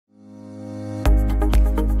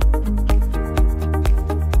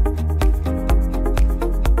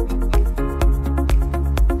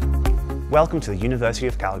Welcome to the University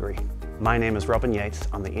of Calgary. My name is Robin Yates.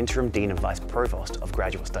 I'm the Interim Dean and Vice Provost of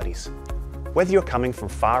Graduate Studies. Whether you're coming from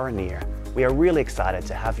far or near, we are really excited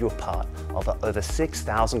to have you a part of the over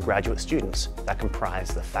 6,000 graduate students that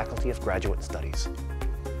comprise the Faculty of Graduate Studies.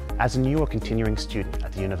 As a new or continuing student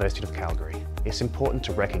at the University of Calgary, it's important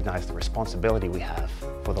to recognise the responsibility we have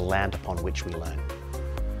for the land upon which we learn.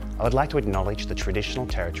 I would like to acknowledge the traditional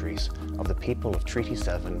territories of the people of Treaty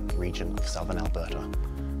 7 region of Southern Alberta.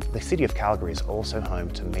 The City of Calgary is also home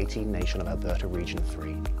to Métis Nation of Alberta Region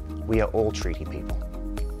 3. We are all treaty people.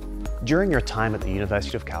 During your time at the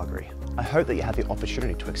University of Calgary, I hope that you have the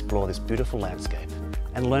opportunity to explore this beautiful landscape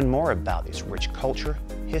and learn more about this rich culture,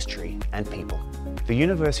 history and people. The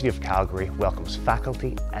University of Calgary welcomes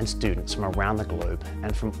faculty and students from around the globe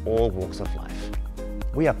and from all walks of life.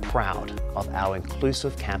 We are proud of our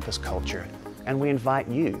inclusive campus culture, and we invite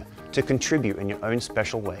you to contribute in your own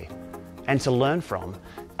special way and to learn from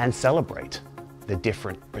and celebrate the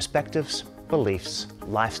different perspectives, beliefs,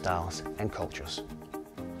 lifestyles and cultures.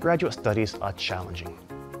 Graduate studies are challenging.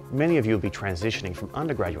 Many of you will be transitioning from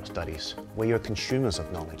undergraduate studies, where you're consumers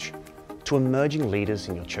of knowledge, to emerging leaders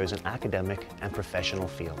in your chosen academic and professional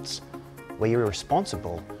fields, where you're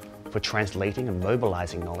responsible for translating and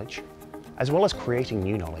mobilizing knowledge, as well as creating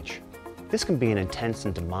new knowledge. This can be an intense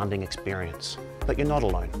and demanding experience, but you're not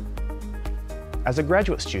alone. As a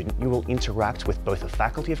graduate student, you will interact with both the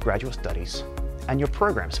Faculty of Graduate Studies and your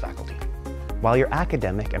program's faculty. While your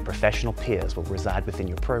academic and professional peers will reside within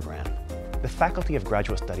your program, the Faculty of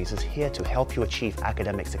Graduate Studies is here to help you achieve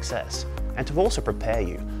academic success and to also prepare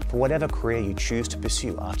you for whatever career you choose to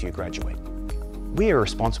pursue after you graduate. We are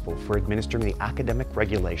responsible for administering the academic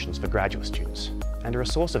regulations for graduate students and are a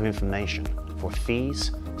source of information for fees,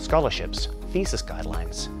 scholarships, thesis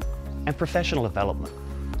guidelines, and professional development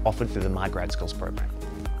offered through the My Grad Skills program.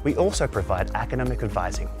 We also provide academic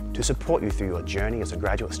advising to support you through your journey as a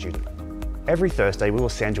graduate student. Every Thursday, we will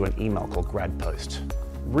send you an email called Grad Post.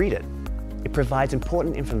 Read it. It provides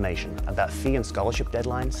important information about fee and scholarship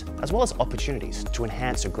deadlines, as well as opportunities to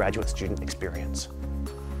enhance your graduate student experience.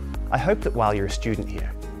 I hope that while you're a student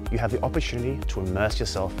here, you have the opportunity to immerse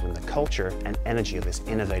yourself in the culture and energy of this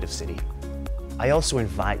innovative city. I also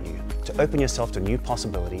invite you to open yourself to new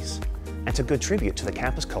possibilities and to contribute to the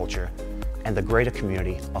campus culture and the greater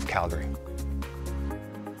community of Calgary.